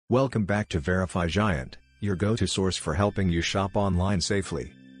Welcome back to Verify Giant, your go-to source for helping you shop online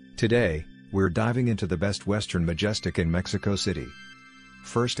safely. Today, we're diving into the best Western Majestic in Mexico City.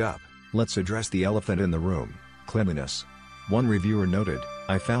 First up, let's address the elephant in the room: cleanliness. One reviewer noted,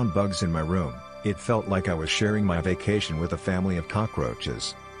 "I found bugs in my room. It felt like I was sharing my vacation with a family of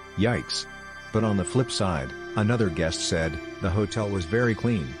cockroaches. Yikes." But on the flip side, another guest said, "The hotel was very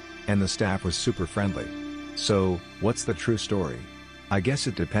clean, and the staff was super friendly." So, what's the true story? I guess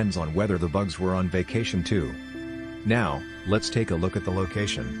it depends on whether the bugs were on vacation too. Now, let's take a look at the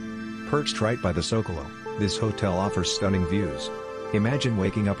location. Perched right by the Zocalo, this hotel offers stunning views. Imagine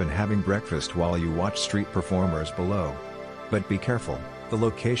waking up and having breakfast while you watch street performers below. But be careful, the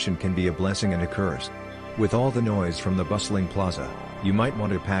location can be a blessing and a curse. With all the noise from the bustling plaza, you might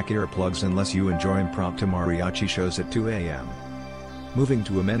want to pack earplugs unless you enjoy impromptu mariachi shows at 2 a.m. Moving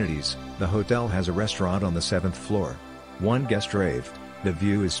to amenities, the hotel has a restaurant on the 7th floor. One guest raved, "The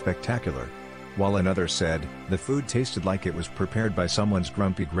view is spectacular," while another said, "The food tasted like it was prepared by someone's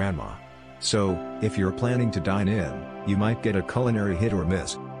grumpy grandma." So, if you're planning to dine in, you might get a culinary hit or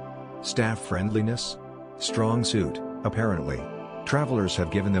miss. Staff friendliness? Strong suit, apparently. Travelers have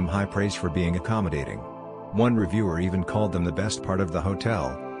given them high praise for being accommodating. One reviewer even called them the best part of the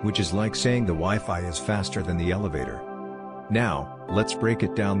hotel, which is like saying the Wi-Fi is faster than the elevator. Now, let's break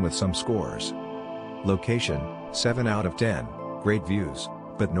it down with some scores. Location, 7 out of 10, great views,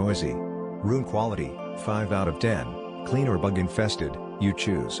 but noisy. Room quality, 5 out of 10, clean or bug infested, you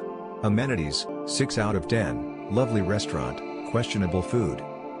choose. Amenities, 6 out of 10, lovely restaurant, questionable food.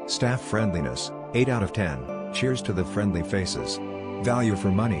 Staff friendliness, 8 out of 10, cheers to the friendly faces. Value for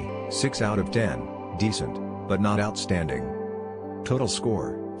money, 6 out of 10, decent, but not outstanding. Total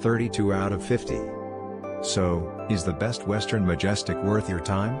score, 32 out of 50. So, is the best Western Majestic worth your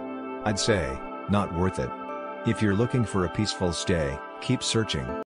time? I'd say, not worth it. If you're looking for a peaceful stay, keep searching.